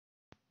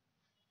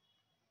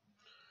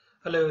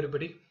Hello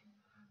everybody.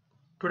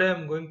 Today I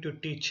am going to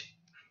teach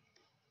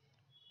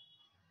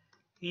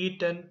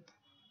heat and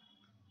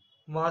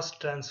mass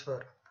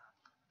transfer.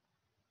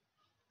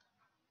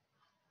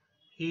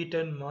 Heat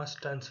and mass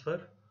transfer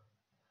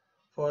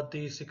for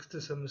the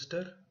 6th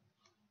semester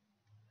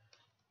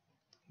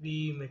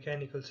BE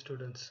Mechanical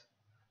Students.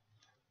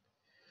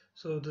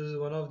 So this is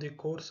one of the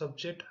core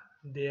subject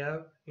they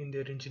have in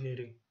their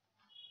engineering.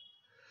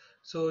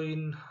 So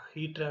in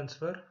heat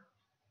transfer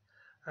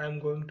I am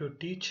going to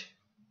teach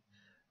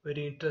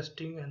very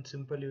interesting and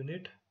simple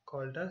unit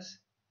called as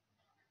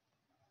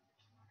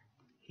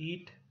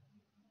heat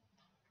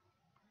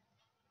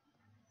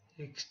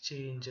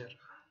exchanger.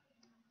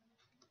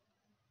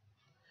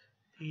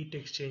 Heat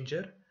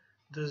exchanger.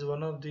 This is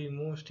one of the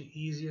most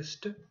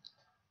easiest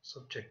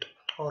subject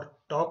or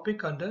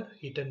topic under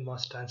heat and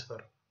mass transfer.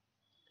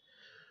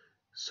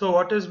 So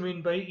what is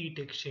mean by heat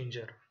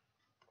exchanger?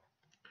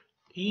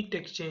 Heat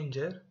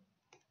exchanger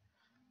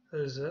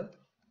is a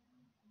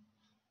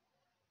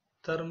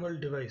thermal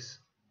device.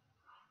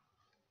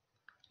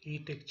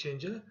 Heat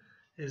exchanger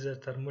is a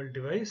thermal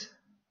device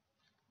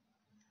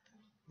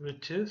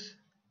which is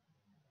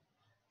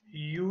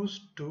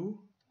used to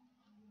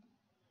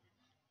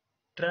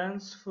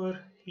transfer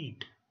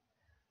heat,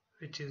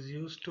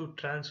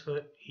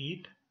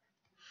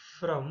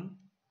 from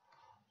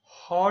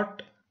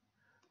hot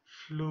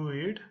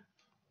fluid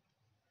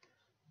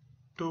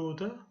to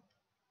the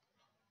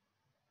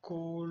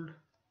cold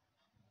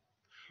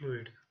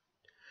fluid.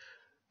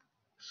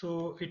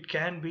 So it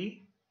can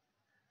be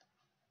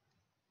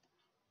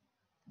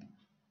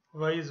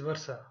vice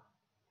versa.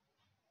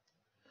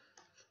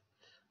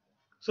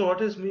 So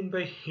what is mean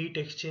by heat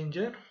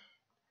exchanger?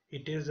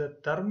 It is a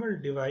thermal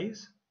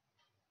device.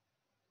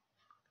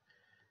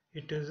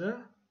 It is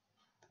a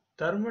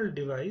thermal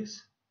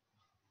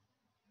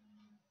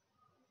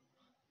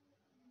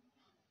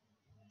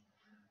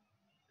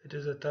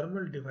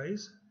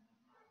device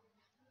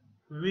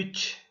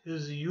which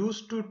is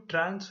used to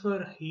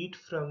transfer heat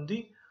from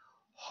the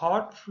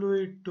hot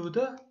fluid to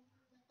the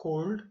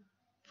cold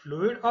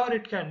fluid, or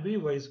it can be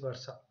vice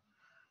versa.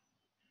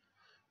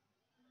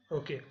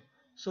 Okay,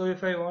 so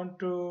if I want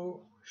to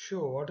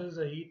show what is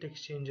the heat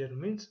exchanger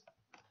means,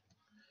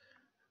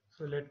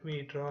 so let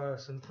me draw a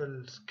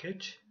simple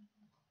sketch.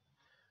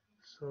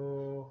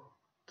 So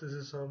this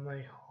is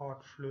my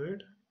hot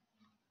fluid,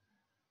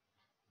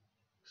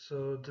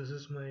 so this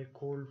is my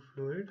cold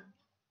fluid,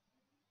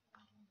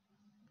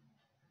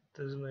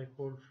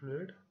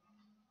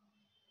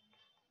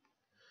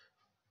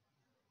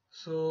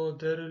 so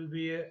there will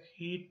be a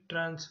heat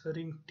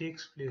transferring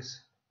takes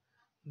place.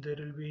 There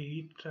will be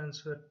heat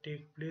transfer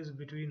take place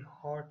between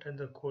hot and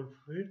the cold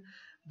fluid.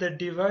 The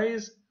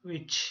device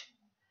which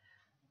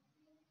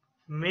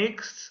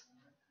makes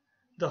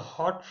the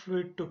hot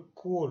fluid to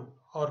cool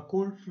or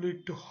cool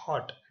fluid to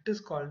hot, it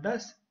is called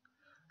as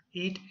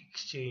heat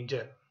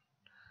exchanger.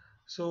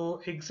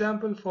 So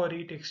example for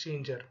heat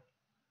exchanger.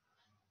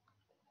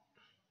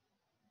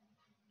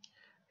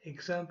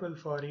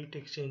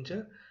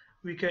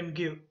 We can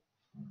give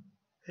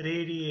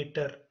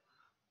radiator,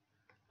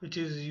 which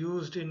is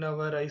used in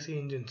our IC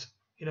engines,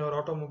 in our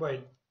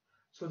automobile.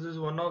 So this is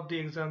one of the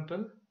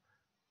example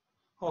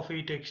of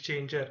heat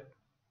exchanger.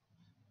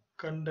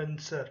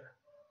 Condenser,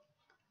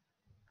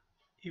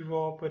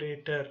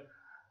 evaporator,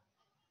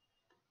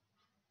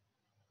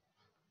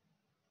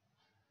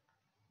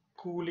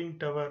 cooling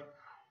tower.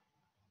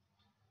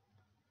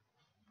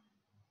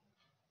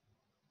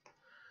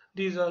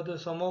 These are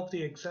some of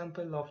the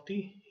example of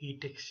the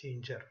heat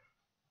exchanger.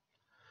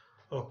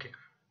 Okay,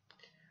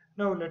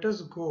 now let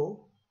us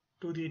go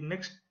to the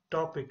next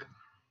topic.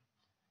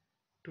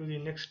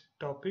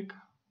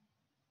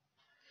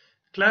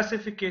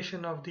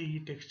 Classification of the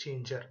heat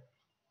exchanger.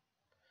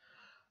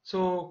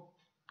 So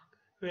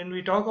when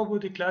we talk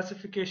about the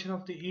classification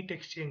of the heat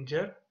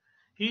exchanger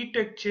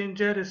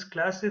is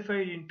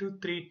classified into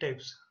three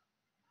types.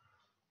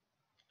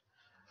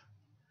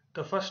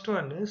 The first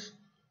one is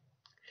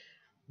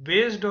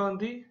based on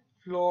the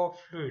flow of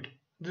fluid.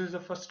 This is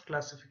the first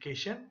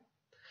classification.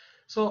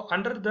 So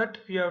under that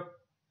we have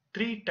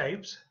three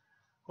types.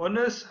 One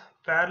is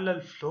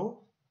parallel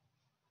flow,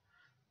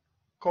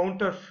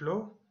 counter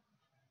flow.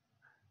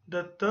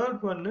 The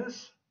third one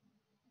is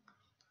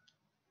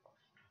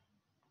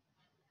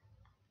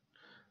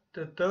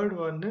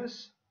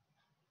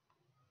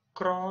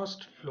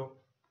crossed flow.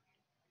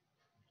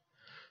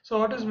 So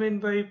what is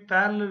meant by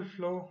parallel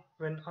flow?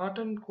 When hot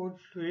and cold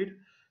fluid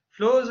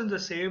flows in the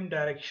same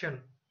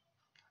direction,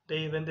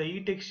 when the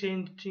heat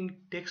exchanging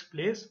takes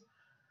place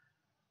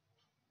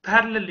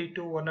parallelly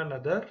to one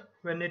another,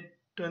 when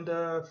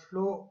the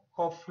flow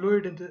of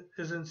fluid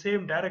is in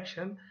same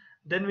direction,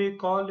 then we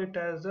call it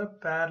as a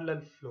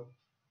parallel flow.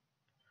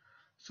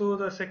 So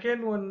the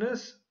second one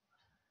is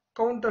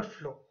counter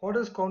flow. What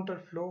is counter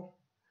flow?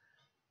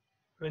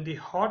 When the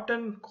hot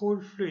and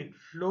cold fluid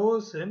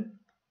flows in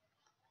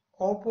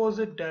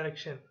opposite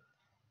direction,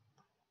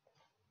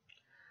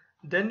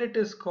 then it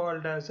is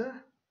called as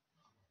a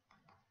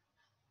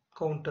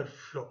counter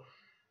flow.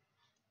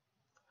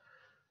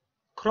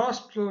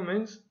 Cross flow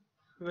means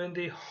when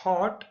the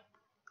hot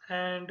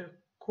and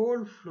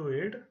cold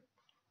fluid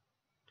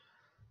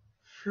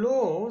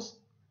flows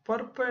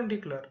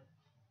perpendicular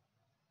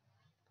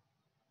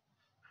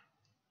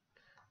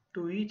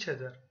to each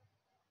other,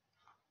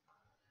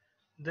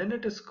 then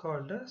it is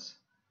called as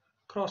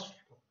cross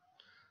flow.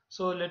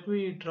 So let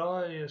me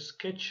draw a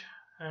sketch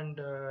and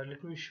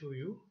let me show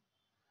you.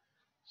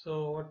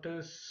 So what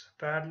is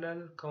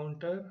parallel,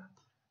 counter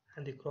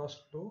and the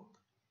cross flow?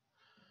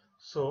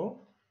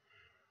 So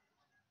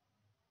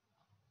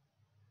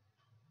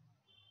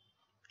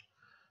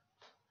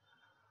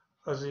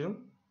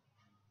assume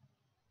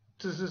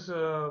this is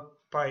a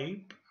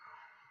pipe,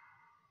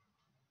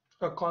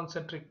 a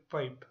concentric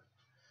pipe.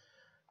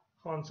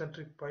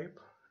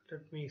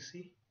 Let me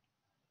see,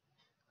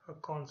 a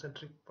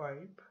concentric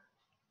pipe.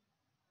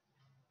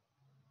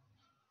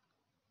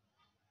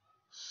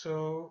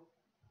 So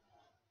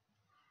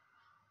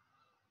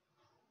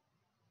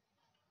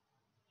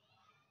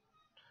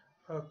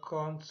a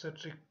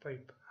concentric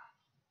pipe,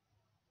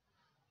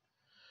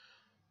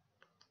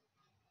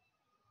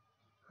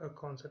 a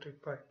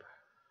concentric pipe.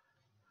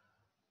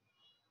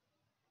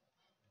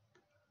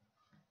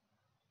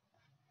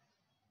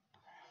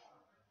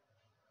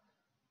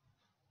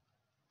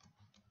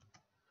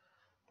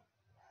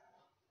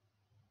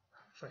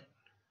 Fine.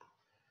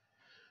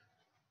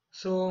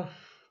 So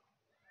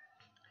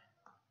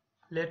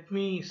let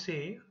me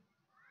say,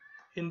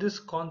 in this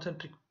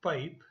concentric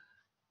pipe,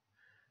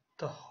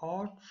 the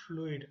hot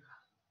fluid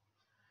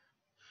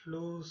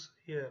flows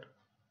here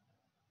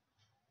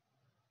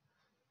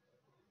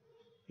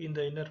in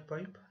the inner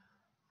pipe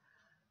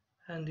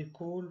and the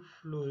cold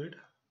fluid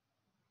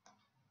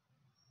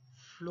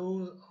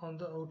flows on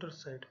the outer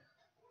side.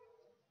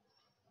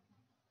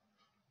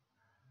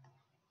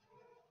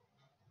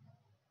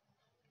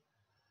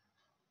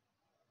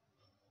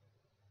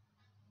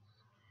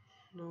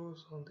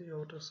 Flows on the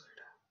outer side.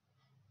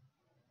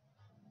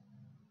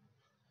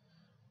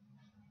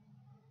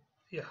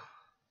 Yeah.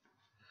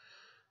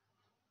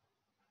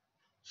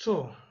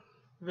 So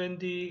when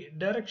the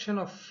direction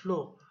of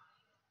flow,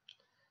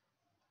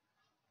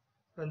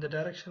 for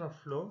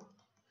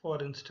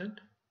instance,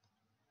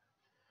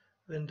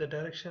 when the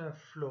direction of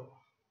flow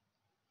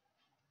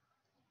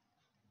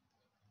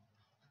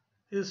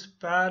is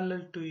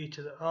parallel to each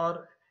other,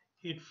 or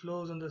it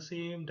flows in the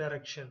same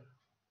direction,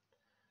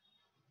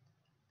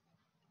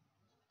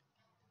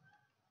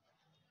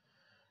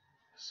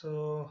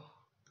 so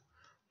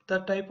the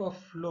type of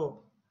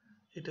flow,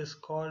 it is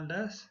called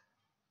as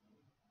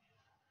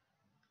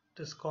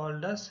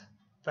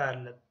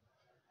parallel.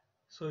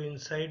 So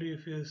inside,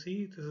 if you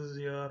see, this is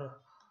your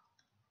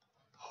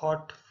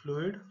hot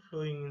fluid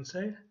flowing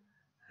inside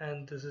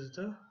and this is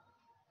the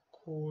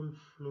cold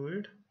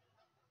fluid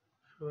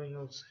flowing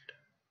outside.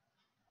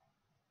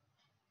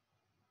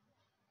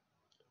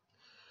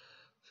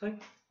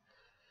 Fine.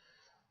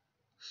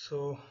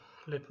 So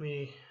let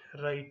me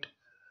write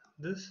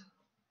this.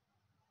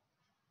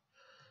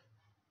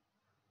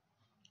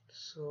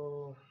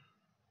 So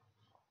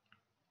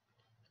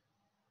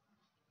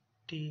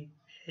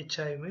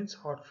THI means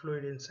hot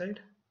fluid inside,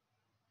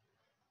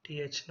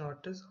 TH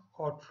naught is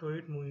hot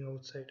fluid moving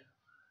outside.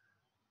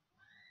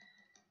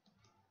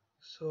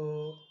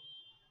 So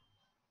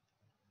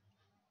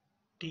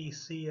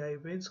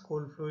TCI means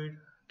cold fluid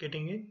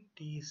getting in,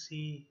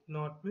 TC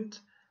naught means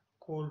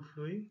cold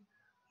fluid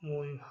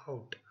moving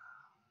out.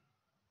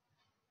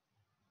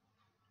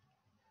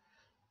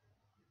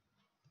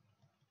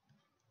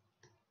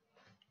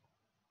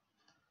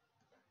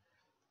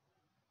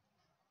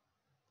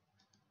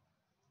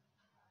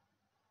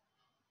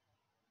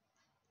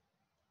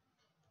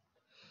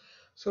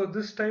 So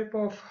this type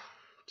of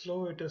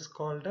flow, it is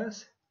called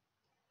as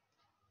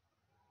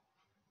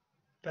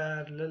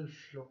parallel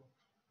flow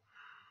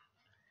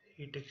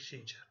heat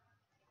exchanger.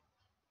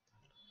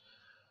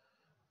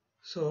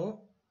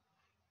 So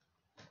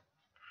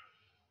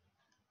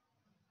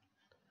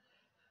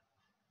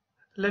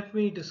let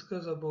me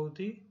discuss about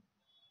the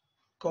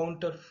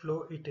counter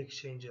flow heat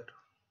exchanger.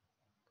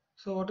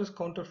 So what is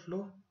counter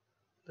flow?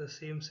 The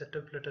same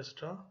setup, let us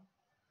draw.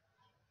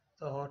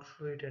 The hot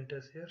fluid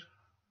enters here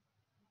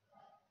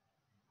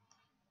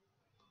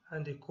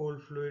and the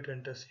cold fluid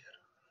enters here.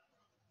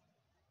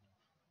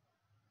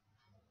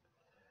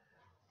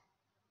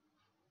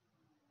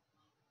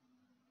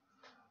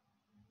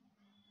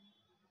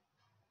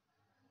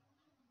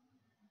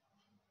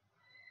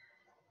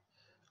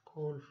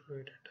 Cold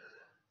fluid enters here.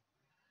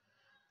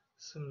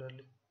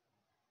 Similarly,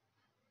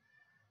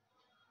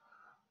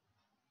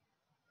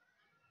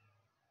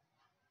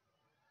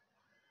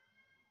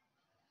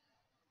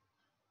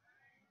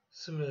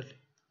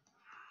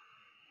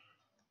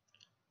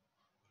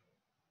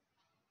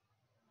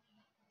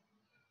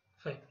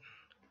 fine.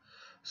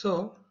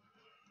 So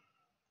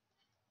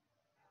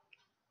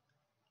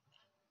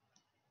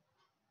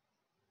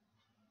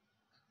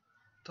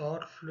the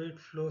hot fluid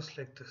flows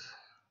like this.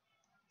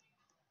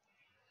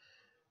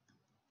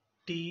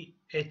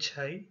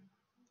 THI,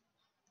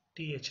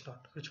 TH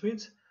naught, which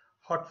means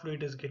hot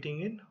fluid is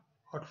getting in,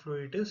 hot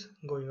fluid is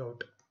going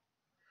out.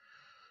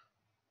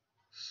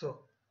 So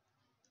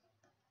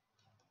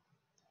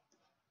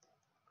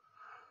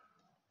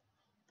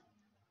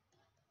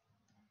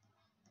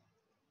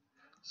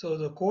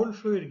the cold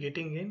fluid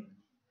getting in,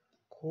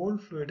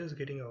 cold fluid is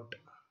getting out.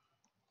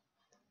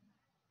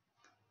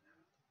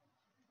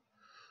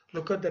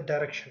 Look at the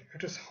direction,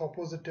 it is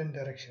opposite in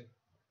direction.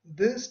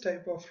 This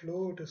type of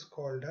flow it is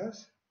called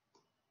as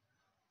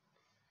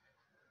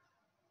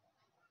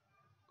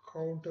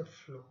counter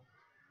flow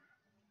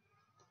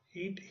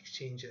heat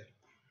exchanger.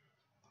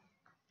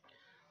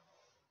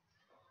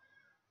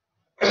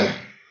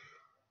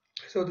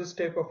 So this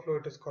type of flow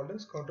it is called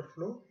as counter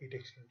flow heat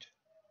exchanger.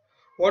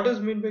 What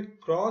does mean by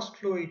cross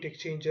flow heat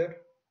exchanger?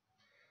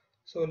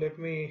 So let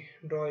me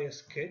draw a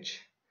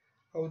sketch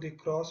how the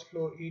cross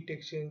flow heat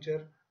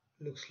exchanger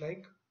looks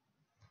like.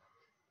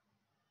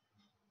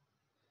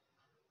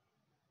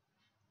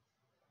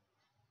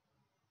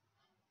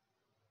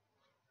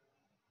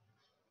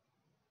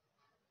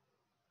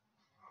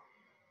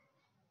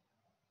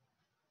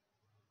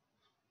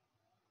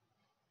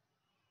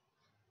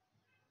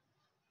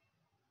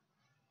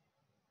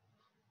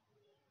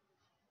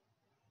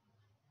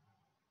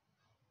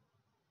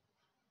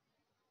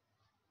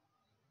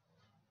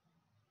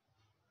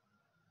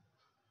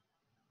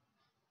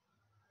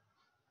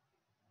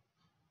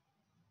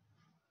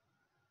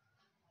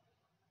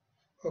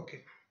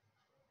 Okay,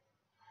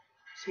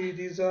 see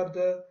these are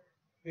the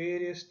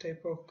various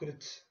type of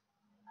grids.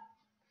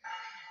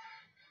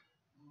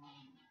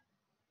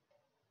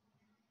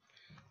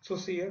 So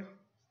see here,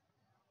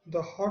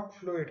 the hot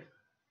fluid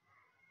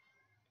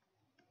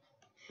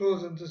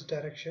flows in this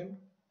direction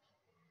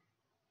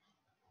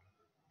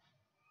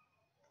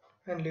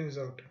and leaves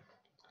out.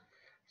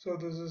 So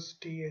this is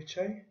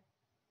THI,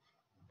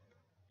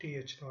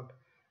 TH0.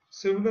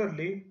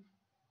 Similarly,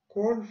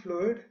 cold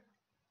fluid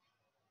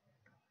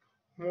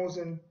moves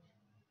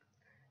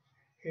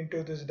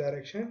into this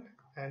direction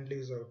and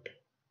leaves out.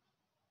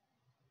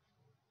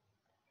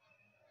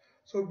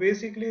 So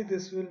basically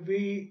this will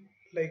be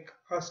like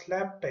a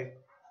slab type,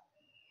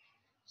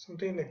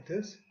 something like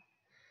this.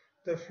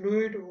 The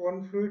fluid,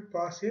 one fluid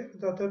pass here,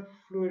 the other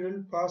fluid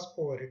will pass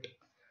over it.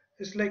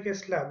 It's like a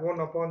slab, one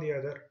upon the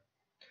other.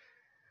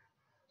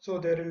 So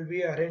there will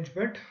be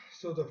arrangement,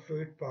 so the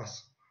fluid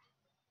pass.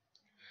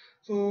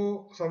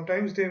 So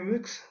sometimes they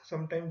mix,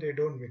 sometimes they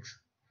don't mix.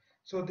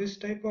 So this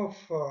type of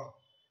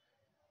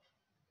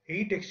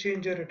heat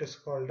exchanger it is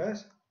called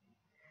as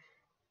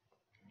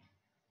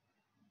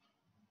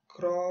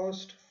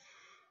crossed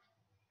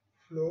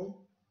flow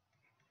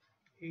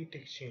heat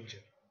exchanger.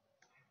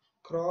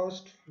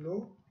 Crossed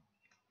flow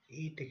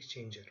heat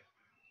exchanger.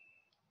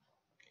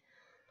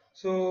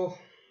 So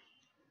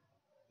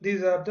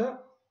these are the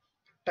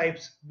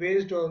types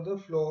based on the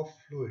flow of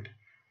fluid.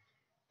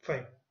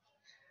 Fine.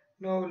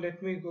 Now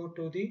let me go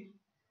to the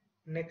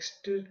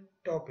next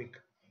topic.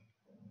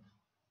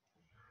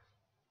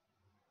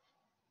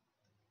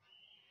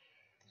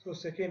 So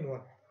second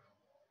one,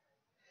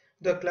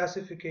 the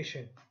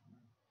classification.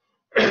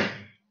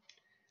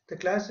 The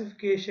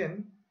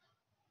classification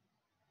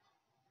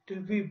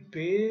will be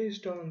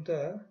based on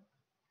the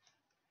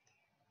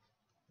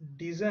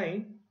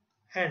design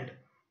and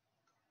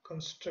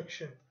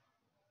construction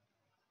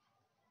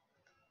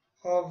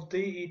of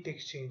the heat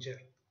exchanger.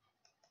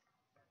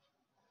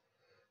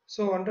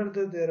 So under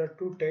there are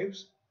two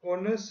types.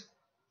 One is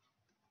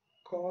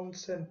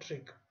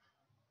concentric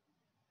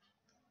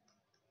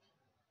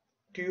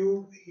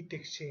tube heat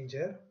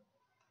exchanger.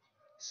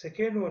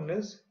 Second one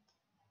is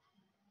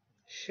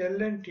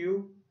shell and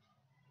tube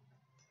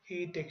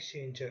heat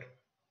exchanger.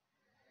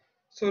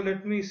 So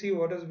let me see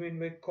what is meant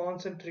by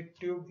concentric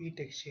tube heat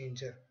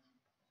exchanger.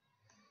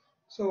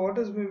 So what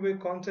is meant by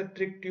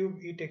concentric tube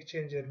heat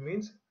exchanger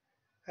means,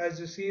 as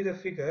you see the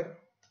figure,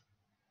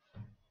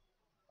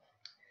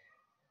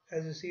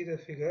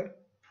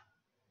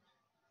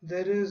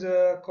 there is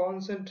a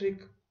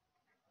concentric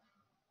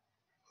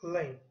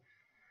line.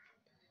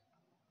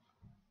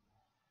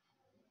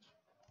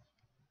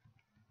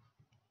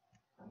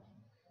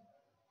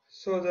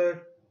 So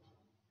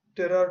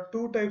there are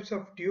two types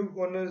of tube.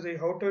 One is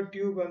the outer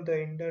tube and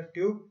the inner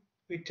tube,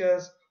 which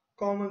has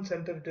common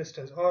center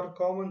distance or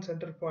common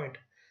center point.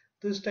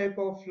 This type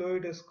of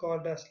fluid is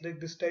called as,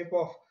 like this type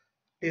of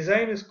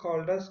design is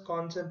called as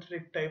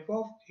concentric type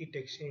of heat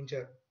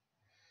exchanger.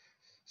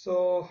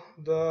 So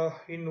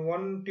in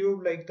one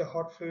tube like the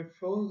hot fluid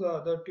flows, the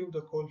other tube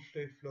the cold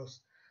fluid flows.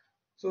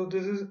 So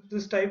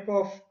this type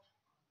of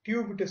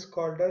tube it is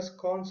called as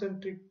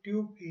concentric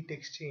tube heat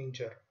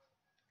exchanger.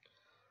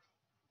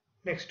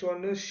 Next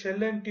one is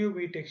shell and tube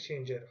heat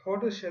exchanger.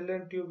 What is shell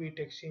and tube heat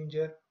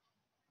exchanger?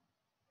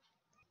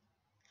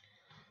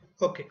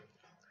 Okay,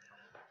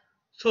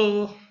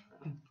 so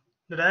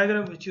the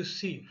diagram which you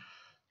see,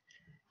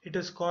 it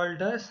is called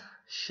as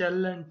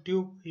shell and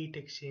tube heat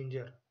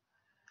exchanger.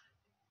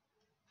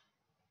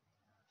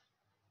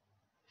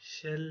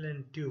 Shell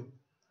and tube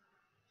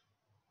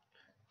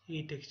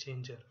heat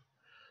exchanger.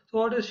 So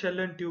what is shell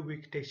and tube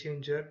heat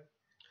exchanger?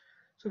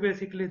 So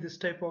basically this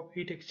type of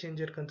heat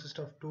exchanger consists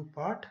of two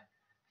parts.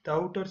 The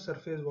outer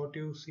surface, what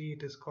you see,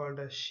 it is called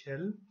a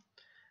shell.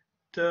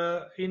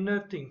 The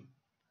inner thing,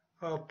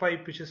 a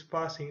pipe which is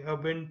passing, a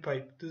vent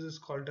pipe, this is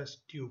called as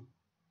tube.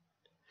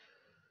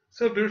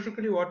 So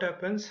basically what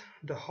happens,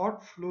 the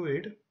hot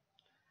fluid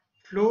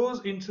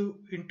flows into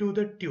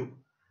the tube.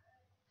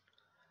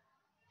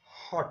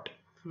 Hot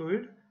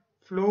fluid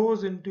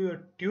flows into a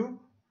tube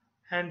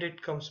and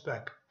it comes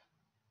back.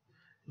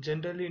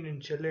 Generally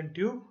in shell and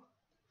tube,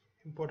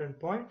 important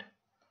point,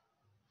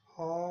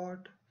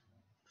 hot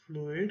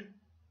fluid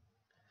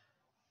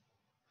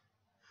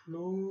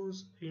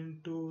flows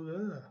into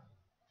the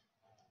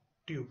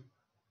tube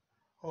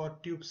or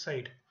tube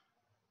side.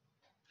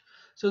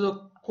 So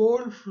the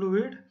cold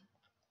fluid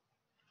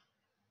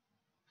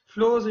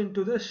flows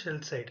into the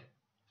shell side.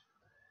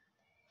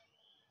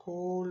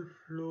 Cold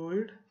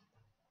fluid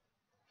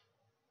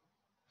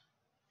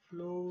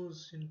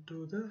flows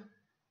into the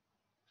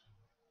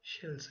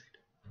shell side.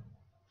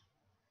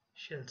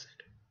 Shell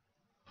side.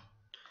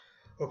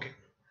 Okay.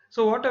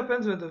 So what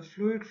happens when the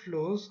fluid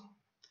flows?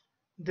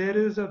 There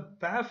is a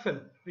baffle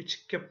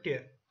which kept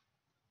here.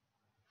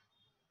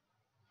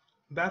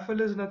 Baffle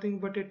is nothing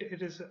but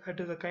it is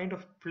a kind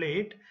of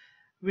plate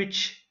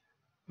which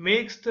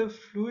makes the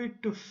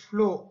fluid to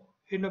flow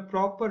in a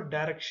proper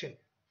direction.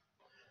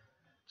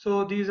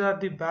 So these are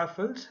the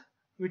baffles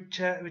which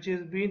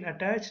is being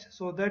attached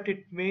so that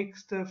it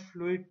makes the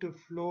fluid to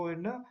flow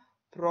in a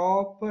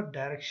proper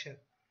direction.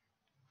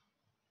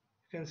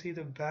 You can see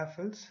the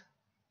baffles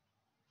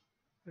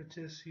which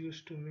is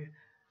used to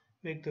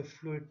make the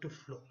fluid to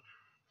flow.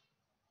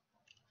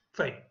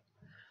 Fine.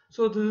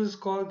 So this is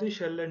called the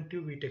shell and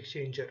tube heat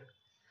exchanger.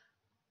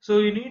 So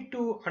you need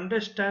to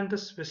understand the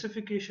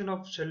specification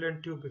of shell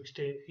and tube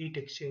heat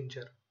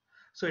exchanger.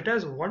 So it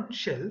has one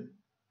shell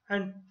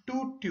and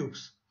two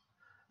tubes.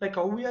 Like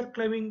how we are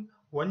claiming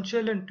one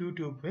shell and two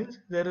tube means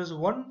there is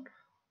one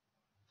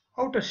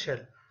outer shell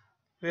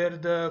where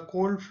the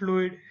cold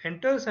fluid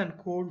enters and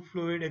cold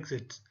fluid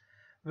exits.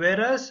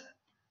 Whereas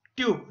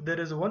tube, there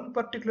is one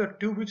particular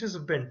tube which is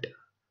bent.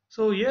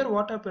 So here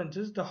what happens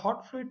is the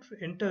hot fluid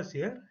enters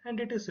here and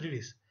it is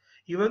released.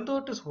 Even though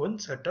it is one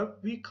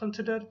setup, we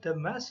consider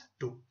them as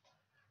two.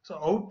 So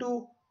how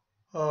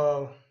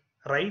to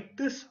write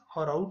this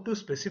or how to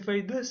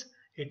specify this?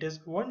 It is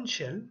one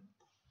shell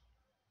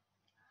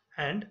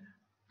and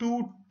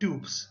two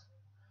tubes.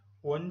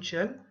 One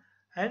shell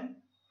and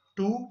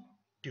two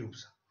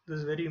tubes. This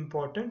is very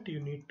important. You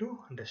need to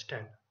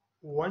understand.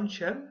 One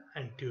shell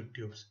and two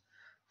tubes.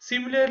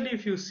 Similarly,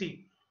 if you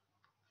see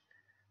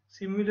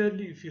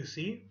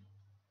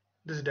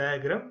this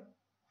diagram,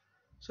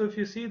 so if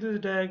you see this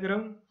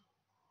diagram,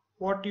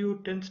 what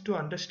you tends to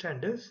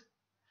understand is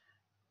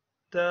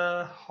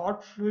the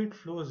hot fluid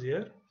flows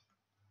here,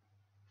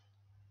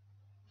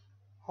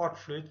 hot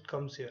fluid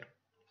comes here,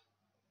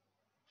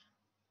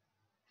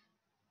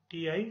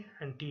 Ti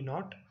and T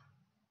naught,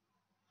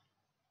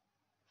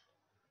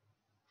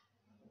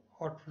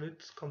 hot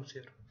fluids comes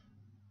here.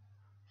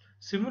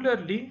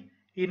 Similarly,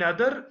 in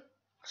other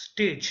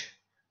stage,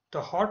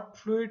 the hot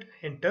fluid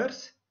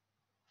enters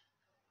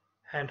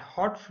and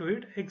hot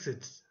fluid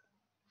exits.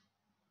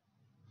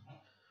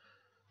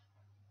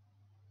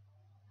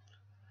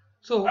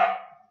 So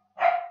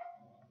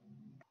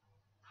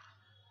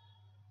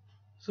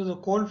the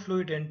cold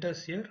fluid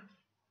enters here,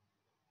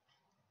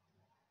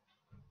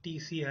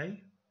 Tci,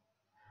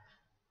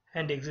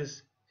 and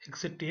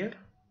exit here,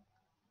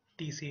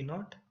 Tc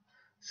naught.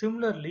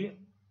 Similarly,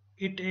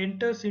 it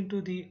enters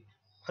into the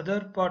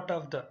other part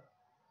of the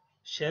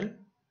shell,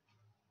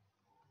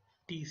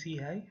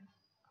 Tci,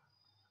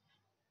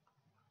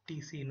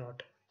 Tc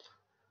naught.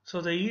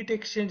 So the heat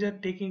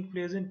exchanger taking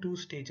place in two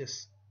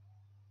stages.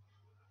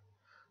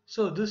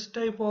 So this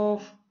type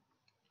of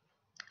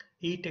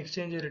heat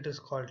exchanger, it is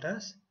called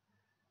as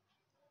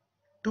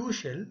two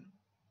shell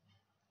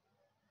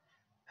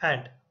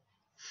and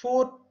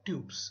four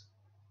tubes.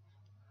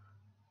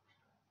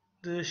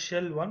 This is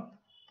shell 1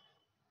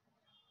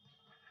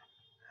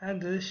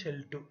 and this is shell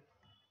 2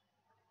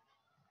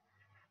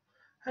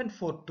 and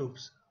four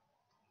tubes.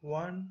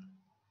 1,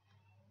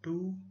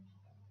 2,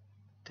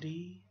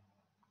 3,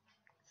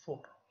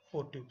 4.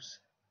 Four tubes.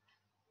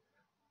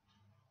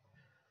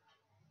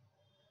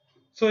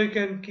 So you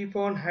can keep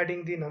on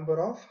adding the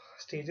number of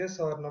stages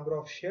or number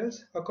of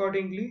shells.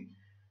 Accordingly,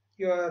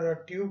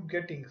 your tube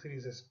get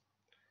increases.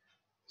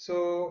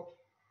 So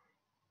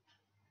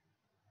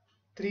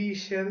 3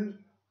 shell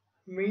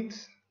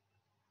means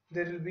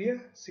there will be a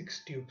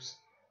 6 tubes.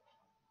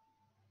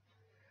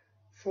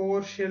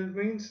 4 shell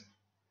means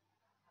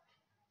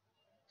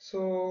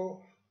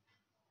so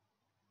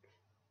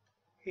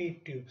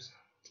 8 tubes.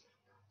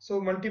 So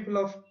multiple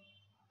of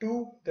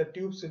 2, the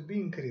tubes will be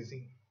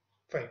increasing.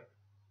 Fine.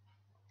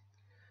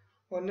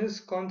 One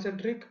is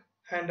concentric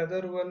and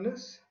other one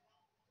is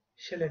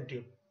shell and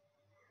tube.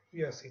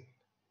 We are seeing.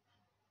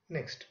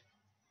 Next.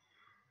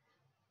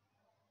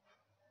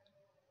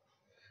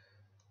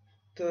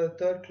 The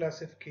third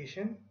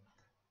classification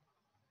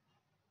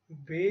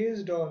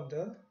based on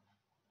the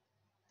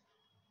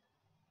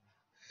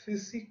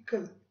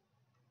physical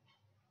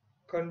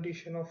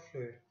condition of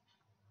fluid,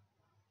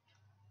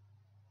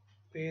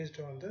 based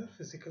on the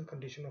physical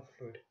condition of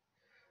fluid.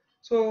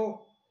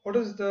 So what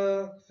is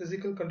the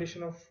physical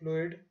condition of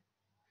fluid?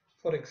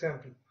 For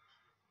example,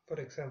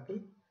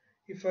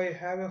 if I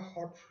have a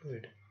hot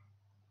fluid,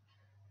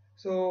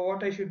 so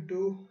what I should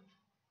do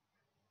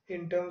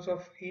in terms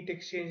of heat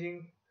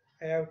exchanging,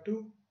 I have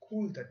to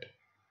cool that.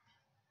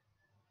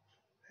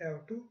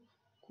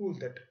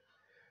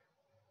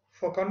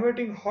 For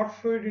converting hot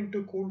fluid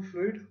into cool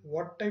fluid,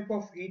 what type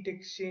of heat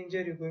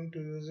exchanger you're going to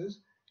use is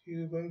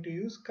you're going to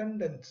use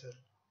condenser.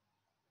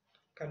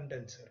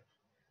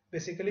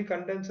 Basically,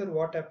 condenser,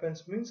 what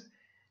happens means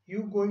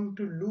you're going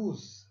to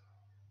lose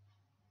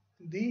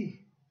the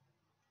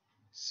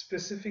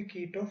specific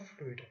heat of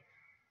fluid.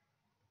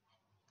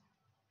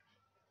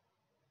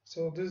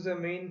 So this is the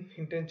main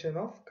intention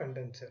of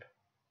condenser.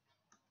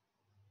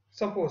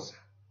 Suppose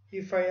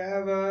if I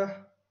have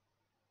a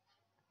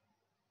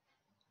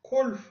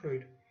cold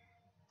fluid,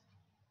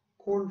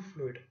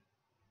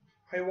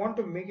 I want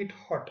to make it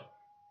hot.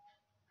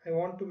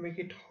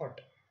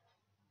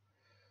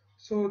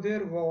 So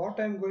there, what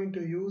I'm going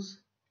to use?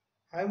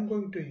 I'm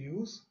going to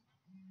use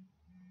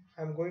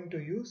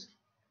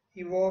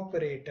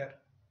evaporator.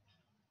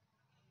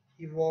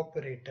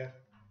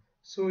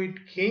 So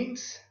it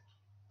gains,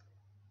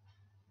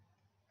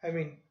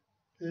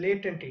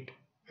 latent heat.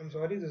 I'm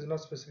sorry, this is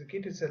not specific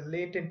heat. It's a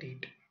latent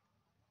heat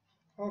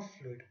of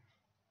fluid.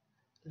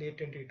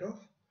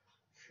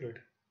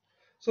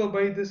 So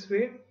by this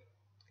way,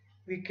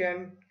 we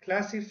can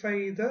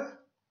classify the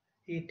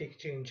heat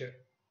exchanger.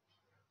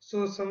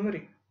 So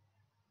summary,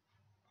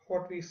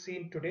 what we've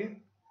seen today,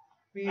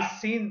 we've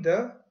seen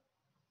the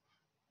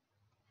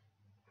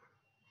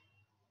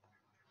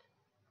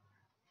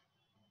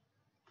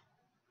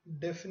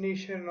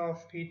definition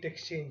of heat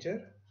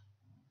exchanger.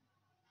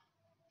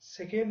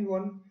 Second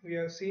one, we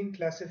have seen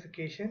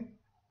classification.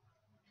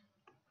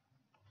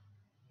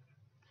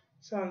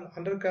 So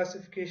under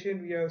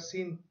classification, we have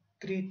seen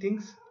three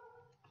things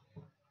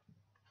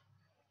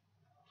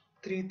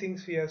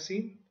we have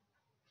seen.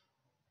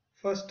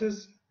 First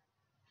is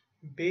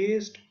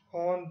based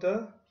on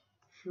the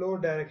flow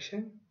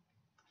direction.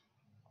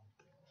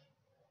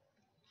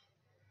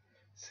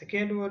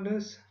 Second one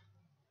is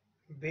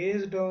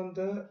based on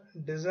the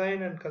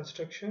design and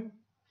construction.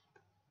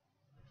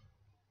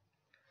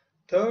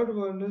 Third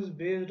one is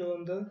based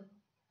on the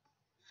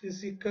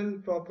physical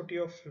property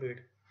of fluid.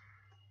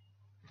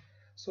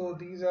 So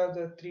these are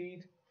the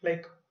three,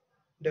 like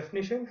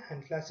definition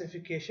and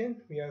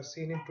classification, we have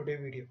seen in today's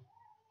video.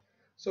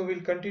 So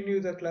we'll continue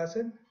the class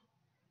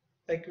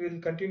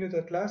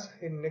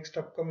in next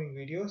upcoming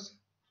videos.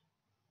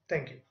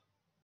 Thank you.